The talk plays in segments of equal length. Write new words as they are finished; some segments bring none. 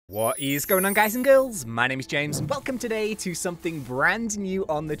What is going on, guys and girls? My name is James and welcome today to something brand new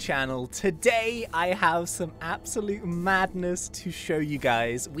on the channel. Today I have some absolute madness to show you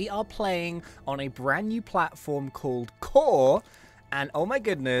guys. We are playing on a brand new platform called Core, and oh my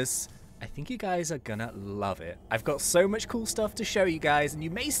goodness, I think you guys are gonna love it. I've got so much cool stuff to show you guys, and you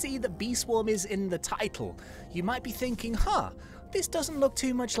may see that Bee Swarm is in the title. You might be thinking, this doesn't look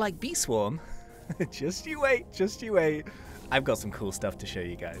too much like Bee Swarm. Just you wait, just you wait. I've got some cool stuff to show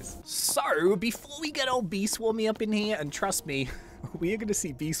you guys. So, before we get all Bee Swarmy up in here, and trust me, we are going to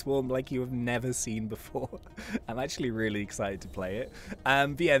see Bee Swarm like you have never seen before. I'm actually really excited to play it.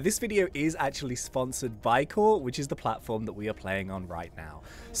 But yeah, this video is actually sponsored by Core, which is the platform that we are playing on right now.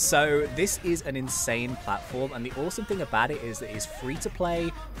 So this is an insane platform, and the awesome thing about it is that it is free to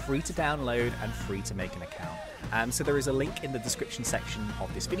play, free to download, and free to make an account. So there is a link in the description section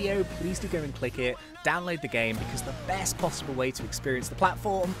of this video. Please do go and click it, download the game, because the best possible way to experience the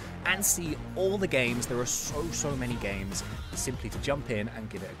platform and see all the games, there are so many games, simply to jump in and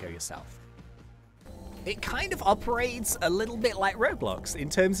give it a go yourself. It kind of operates a little bit like Roblox in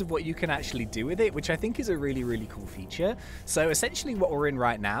terms of what you can actually do with it, which I think is a really cool feature. So essentially what we're in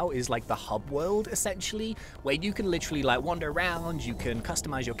right now is like the hub world, essentially, where you can literally like wander around, you can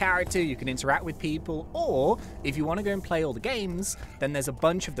customize your character, you can interact with people, or if you want to go and play all the games, then there's a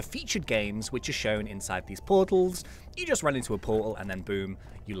bunch of the featured games which are shown inside these portals. You just run into a portal and then boom,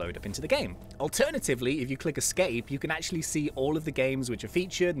 you load up into the game. Alternatively, if you click escape, you can actually see all of the games which are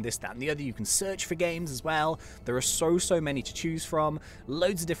featured, and this, that, and the other. You can search for games as well. There are so many to choose from.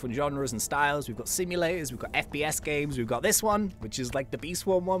 Loads of different genres and styles. We've got simulators, we've got FPS games, we've got this one, which is like the Bee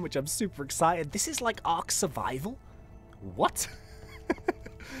Swarm one, which I'm super excited. This is like Ark Survival? What?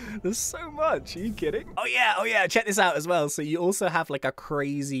 There's so much. Are you kidding? Oh yeah, check this out as well. So you also have like a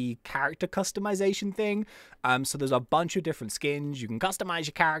crazy character customization thing. So there's a bunch of different skins. You can customize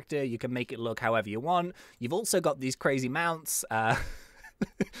your character. You can make it look however you want. You've also got these crazy mounts.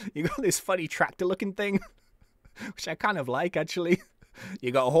 You got this funny tractor looking thing, which I kind of like actually.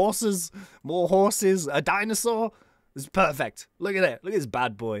 You got horses, more horses, a dinosaur. It's perfect. Look at it. Look at this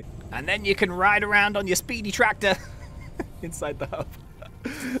bad boy. And then you can ride around on your speedy tractor inside the hub.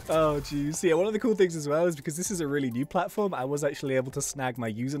 Oh geez. Yeah, one of the cool things as well is because this is a really new platform, I was actually able to snag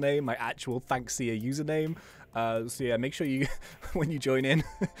my username, my actual ThnxCya username. So yeah, make sure you, when you join in,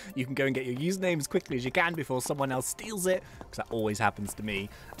 you can go and get your username as quickly as you can before someone else steals it, because that always happens to me.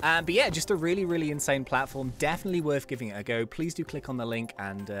 But yeah, just a really insane platform. Definitely worth giving it a go. Please do click on the link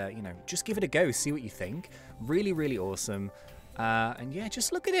and, you know, just give it a go, see what you think. Really awesome. And yeah,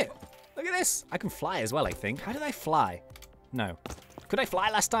 just look at it. Look at this. I can fly as well, I think. How did I fly? No. Could I fly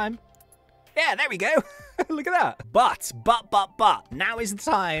last time? Yeah, there we go. Look at that. But, now is the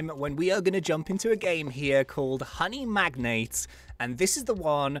time when we are going to jump into a game here called Honey Magnate. And this is the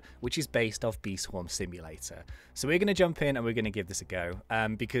one which is based off Bee Swarm Simulator. So we're going to jump in and we're going to give this a go.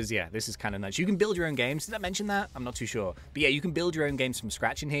 Because, yeah, this is kind of nice. You can build your own games. Did I mention that? I'm not too sure. But yeah, you can build your own games from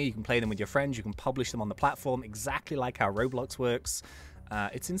scratch in here. You can play them with your friends. You can publish them on the platform exactly like how Roblox works.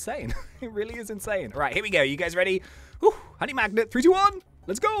 It's insane. It really is insane. All right, here we go. You guys ready? Whew, Honey Magnate, 3, 2, 1.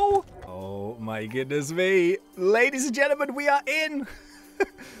 Let's go. Oh my goodness me. Ladies and gentlemen, we are in.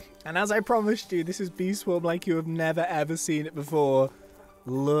 And as I promised you, this is Bee Swarm like you have never ever seen it before.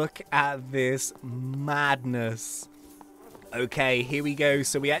 Look at this madness. Okay, here we go.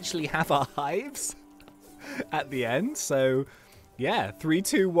 So we actually have our hives at the end. So yeah, 3,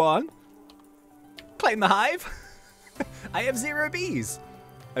 2, 1. Claim the hive. I have 0 bees.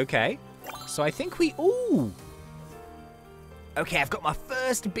 Okay, so I think we... Ooh. Okay, I've got my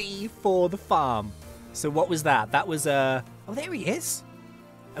first bee for the farm. So what was that? That was a... Oh, there he is.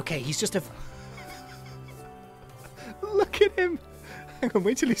 Okay, he's just a... Look at him. Hang on,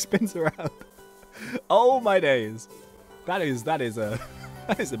 wait till he spins around. Oh, my days. That is a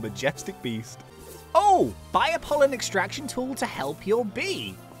majestic beast. Oh, buy a pollen extraction tool to help your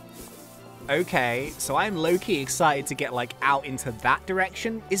bee. Okay, so I'm low-key excited to get, like, out into that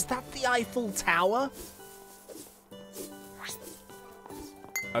direction. Is that the Eiffel Tower?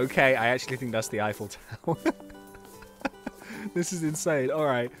 Okay, I actually think that's the Eiffel Tower. This is insane. All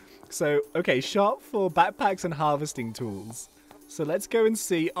right. So, okay, shop for backpacks and harvesting tools. So let's go and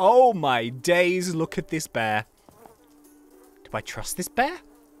see. Oh, my days. Look at this bear. Do I trust this bear?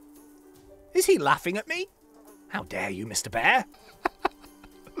 Is he laughing at me? How dare you, Mr. Bear?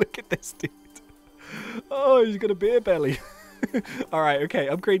 Look at this dude. Oh, he's got a beer belly. All right, okay,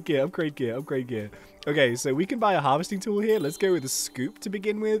 upgrade gear. Okay, so we can buy a harvesting tool here. Let's go with a scoop to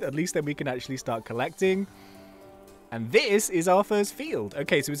begin with. At least then we can actually start collecting. And this is our first field.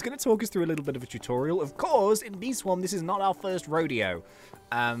 Okay, so it's going to talk us through a little bit of a tutorial. Of course, in Bee Swarm, this is not our first rodeo.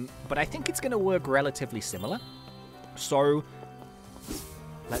 But I think it's going to work relatively similar. So,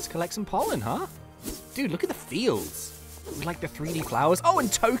 let's collect some pollen, huh? Dude, look at the fields. With like the 3D flowers. Oh,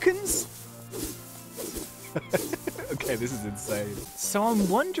 and tokens? Okay, this is insane. So I'm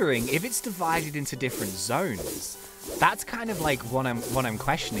wondering if it's divided into different zones. That's kind of like what I'm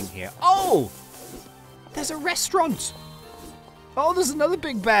questioning here. Oh! There's a restaurant. Oh, there's another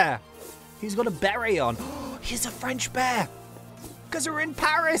big bear. He's got a beret on. He's a French bear. Because we're in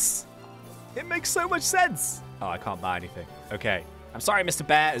Paris. It makes so much sense. Oh, I can't buy anything. Okay. I'm sorry, Mr.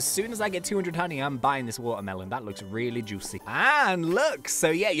 Bear. As soon as I get 200 honey, I'm buying this watermelon. That looks really juicy. And look. So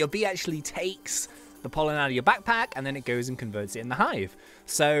yeah, your bee actually takes the pollen out of your backpack and then it goes and converts it in the hive.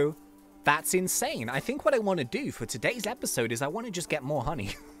 So that's insane. I think what I want to do for today's episode is I want to just get more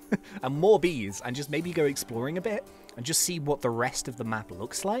honey. And more bees, and just maybe go exploring a bit, and just see what the rest of the map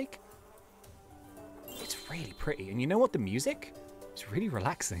looks like. It's really pretty, and you know what? The music is really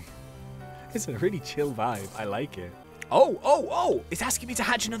relaxing. It's a really chill vibe. I like it. Oh! It's asking me to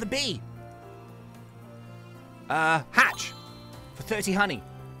hatch another bee. Hatch for 30 honey.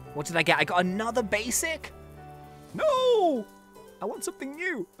 What did I get? I got another basic. No, I want something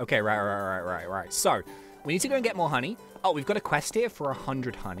new. Okay, right. So we need to go and get more honey. Oh, we've got a quest here for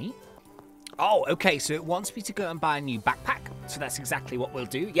 100 honey. Oh, okay, so it wants me to go and buy a new backpack. So that's exactly what we'll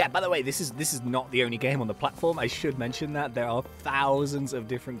do. Yeah, by the way, this is not the only game on the platform. I should mention that. There are thousands of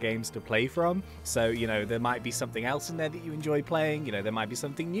different games to play from. So, you know, there might be something else in there that you enjoy playing. You know, there might be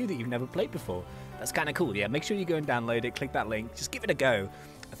something new that you've never played before. That's kind of cool. Yeah, make sure you go and download it. Click that link. Just give it a go.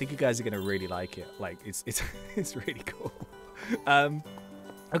 I think you guys are going to really like it. Like, it's really cool.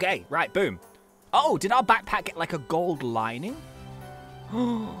 Okay, right, boom. Oh, did our backpack get like a gold lining?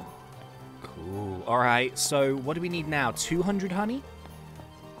 Oh, cool. All right, so what do we need now? 200 honey?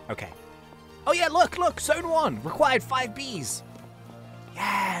 Okay. Oh yeah, look, zone 1. Required 5 bees.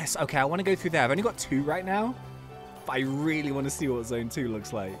 Yes. Okay, I want to go through there. I've only got 2 right now, but I really want to see what zone 2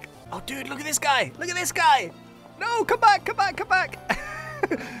 looks like. Oh, dude, look at this guy. Look at this guy. No, come back.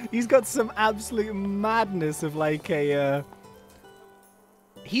 He's got some absolute madness of like a...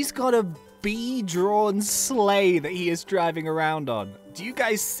 He's got a bee-drawn sleigh that he is driving around on. Do you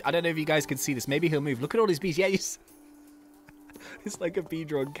guys... I don't know if you guys can see this. Maybe he'll move. Look at all his bees. Yeah, it's like a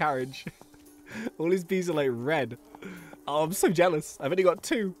bee-drawn carriage. All his bees are like red. Oh, I'm so jealous. I've only got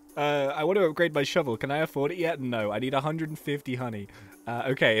 2. I want to upgrade my shovel. Can I afford it yet? No, I need 150 honey.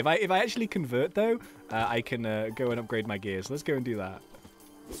 Okay, if I actually convert though, I can go and upgrade my gear. So let's go and do that.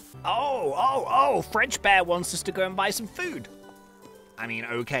 Oh! French Bear wants us to go and buy some food. I mean,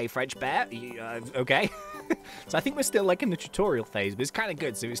 okay, French Bear, okay. So I think we're still like in the tutorial phase, but it's kind of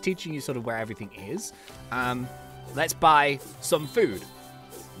good. So it's teaching you sort of where everything is. Let's buy some food.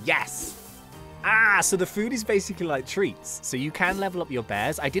 Yes. So the food is basically like treats. So you can level up your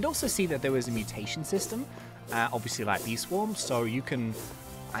bears. I did also see that there was a mutation system, obviously like Bee Swarm. So you can,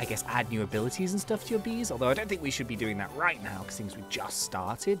 I guess, add new abilities and stuff to your bees. Although I don't think we should be doing that right now because things we just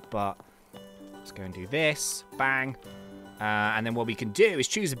started. But let's go and do this. Bang. And then what we can do is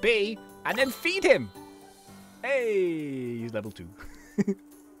choose a bee and then feed him. Hey, he's level 2.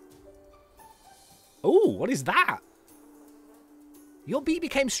 Oh, what is that? Your bee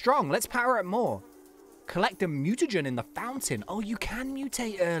became strong. Let's power it more. Collect a mutagen in the fountain. Oh, you can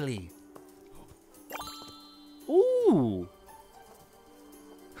mutate early. Ooh.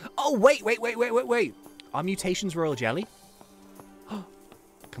 Oh, wait. Are mutations royal jelly?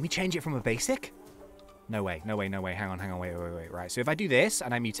 Can we change it from a basic? No way. Hang on. Wait. Right, so if I do this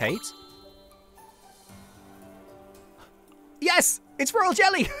and I mutate. Yes, it's royal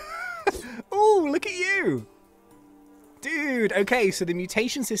jelly. Ooh, look at you. Dude, okay, so the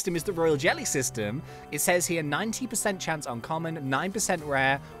mutation system is the royal jelly system. It says here 90% chance uncommon, 9%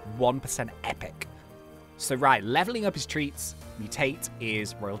 rare, 1% epic. So right, leveling up is treats, mutate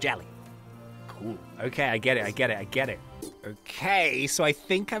is royal jelly. Cool. Okay, I get it. Okay, so I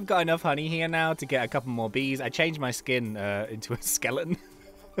think I've got enough honey here now to get a couple more bees. I changed my skin into a skeleton.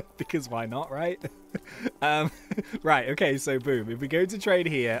 Because why not, right? Right, okay, so boom. If we go to trade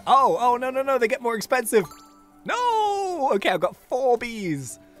here... Oh, no, they get more expensive. No! Okay, I've got 4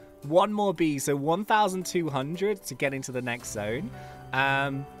 bees. 1 more bee, so 1,200 to get into the next zone.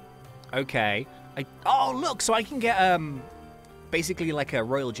 Okay. Oh, look, so I can get basically like a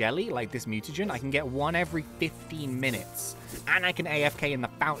royal jelly, like this mutagen. I can get 1 every 15 minutes. And I can AFK in the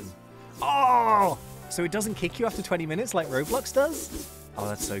fountain. Oh! So it doesn't kick you after 20 minutes like Roblox does? Oh,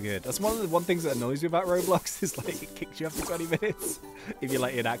 that's so good. That's one of the things that annoys me about Roblox is like it kicks you after 20 minutes if you're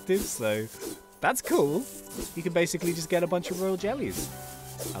like inactive. So That's cool. You can basically just get a bunch of royal jellies.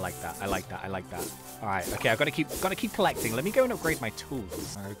 I like that. I like that. I like that. All right. Okay, I've got to keep collecting. Let me go and upgrade my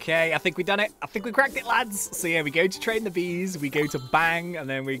tools. Okay, I think we've done it. I think we cracked it, lads. So yeah, we go to train the bees. We go to bang, and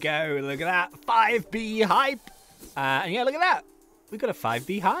then we go. Look at that, 5 bee hype. And yeah, look at that. We got a 5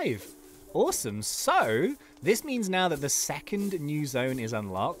 bee hive. Awesome. So this means now that the second new zone is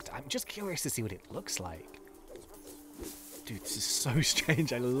unlocked. I'm just curious to see what it looks like. Dude, this is so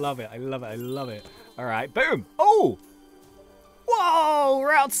strange. I love it. I love it. I love it. All right, boom. Oh. Whoa,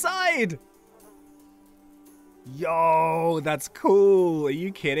 we're outside! Yo, that's cool. Are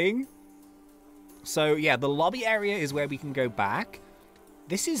you kidding? So, yeah, the lobby area is where we can go back.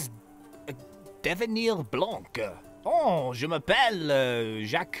 This is a Devenir Blanc. Oh, je m'appelle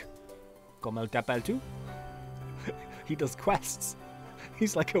Jacques. Comment t'appelles-tu? He does quests.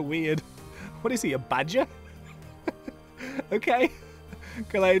 He's like a weird... What is he, a badger? Okay.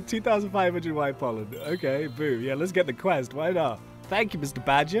 Collect 2,500 white pollen. Okay, boom. Yeah, let's get the quest. Why not? Thank you, Mr.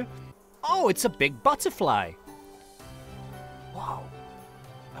 Badger. Oh, it's a big butterfly. Whoa.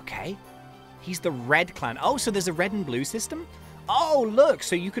 Okay. He's the red clan. Oh, so there's a red and blue system? Oh, look.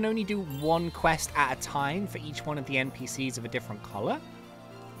 So you can only do one quest at a time for each one of the NPCs of a different color?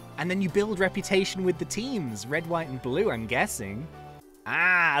 And then you build reputation with the teams. Red, white, and blue, I'm guessing.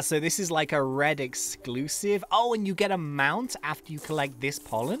 Ah, so this is like a red exclusive. Oh, and you get a mount after you collect this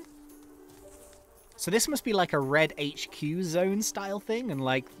pollen? So this must be like a red HQ zone style thing, and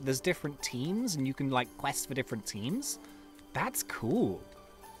like there's different teams, and you can like quest for different teams? That's cool.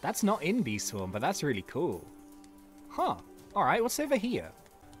 That's not in Bee Swarm, but that's really cool. Huh. Alright, what's over here?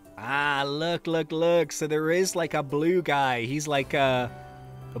 Ah, look, look, look. So there is like a blue guy. He's like a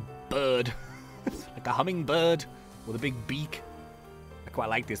bird. Like a hummingbird with a big beak. I quite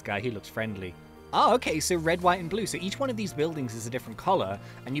like this guy. He looks friendly. Oh, okay, so red, white, and blue. So each one of these buildings is a different color,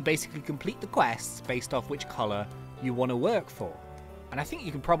 and you basically complete the quests based off which color you want to work for. And I think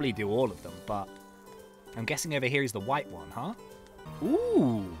you can probably do all of them, but I'm guessing over here is the white one, huh?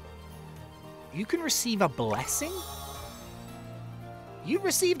 Ooh. You can receive a blessing? You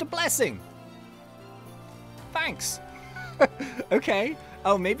received a blessing. Thanks. Okay.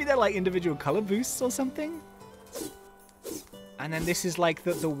 Oh, maybe they're like individual color boosts or something? And then this is like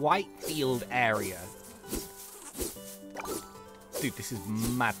the white field area. Dude, this is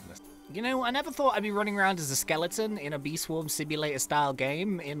madness. You know, I never thought I'd be running around as a skeleton in a Bee Swarm simulator style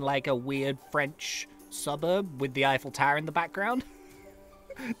game in like a weird French suburb with the Eiffel Tower in the background.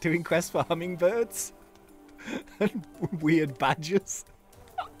 Doing quests for hummingbirds. And weird badgers.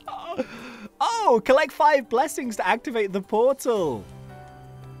 Oh, collect 5 blessings to activate the portal.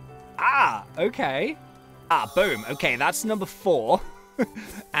 Ah, okay. Ah, boom. Okay, that's number 4.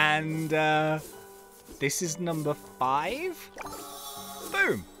 And this is number 5.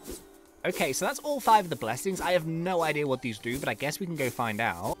 Boom. Okay, so that's all 5 of the blessings. I have no idea what these do, but I guess we can go find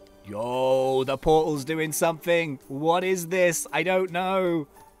out. Yo, the portal's doing something. What is this? I don't know.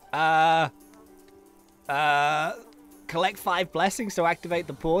 Collect 5 blessings to activate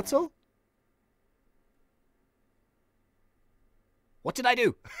the portal? What did I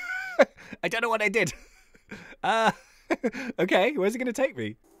do? I don't know what I did. Okay, where's it going to take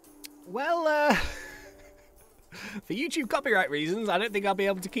me? Well, for YouTube copyright reasons, I don't think I'll be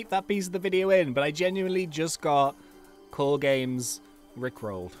able to keep that piece of the video in, but I genuinely just got Core Games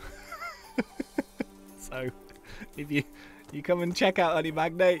rickrolled. So, if you come and check out Honey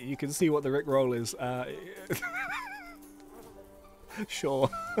Magnate, you can see what the rickroll is. Sure,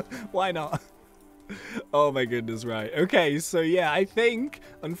 why not? Oh my goodness, right. Okay, so yeah, I think,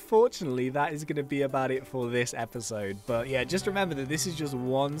 unfortunately, that is going to be about it for this episode. But yeah, just remember that this is just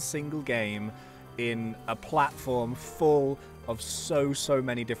one single game in a platform full of so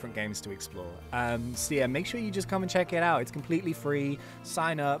many different games to explore. So yeah, make sure you just come and check it out. It's completely free.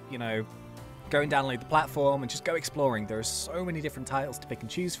 Sign up, you know, go and download the platform and just go exploring. There are so many different titles to pick and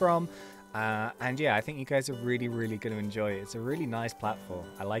choose from. And yeah, I think you guys are really going to enjoy it. It's a really nice platform.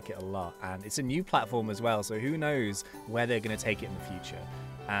 I like it a lot. And it's a new platform as well, so who knows where they're going to take it in the future.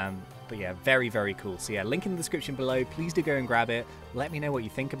 But yeah, very cool. So yeah, link in the description below. Please do go and grab it. Let me know what you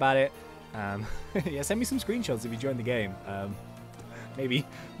think about it. Yeah, send me some screenshots if you join the game. Maybe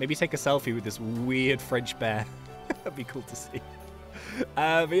take a selfie with this weird French bear. That'd be cool to see.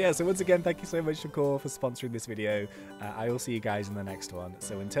 But yeah, so once again, thank you so much to Core for sponsoring this video. I will see you guys in the next one.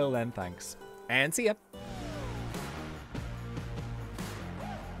 So until then, thanks, and see ya!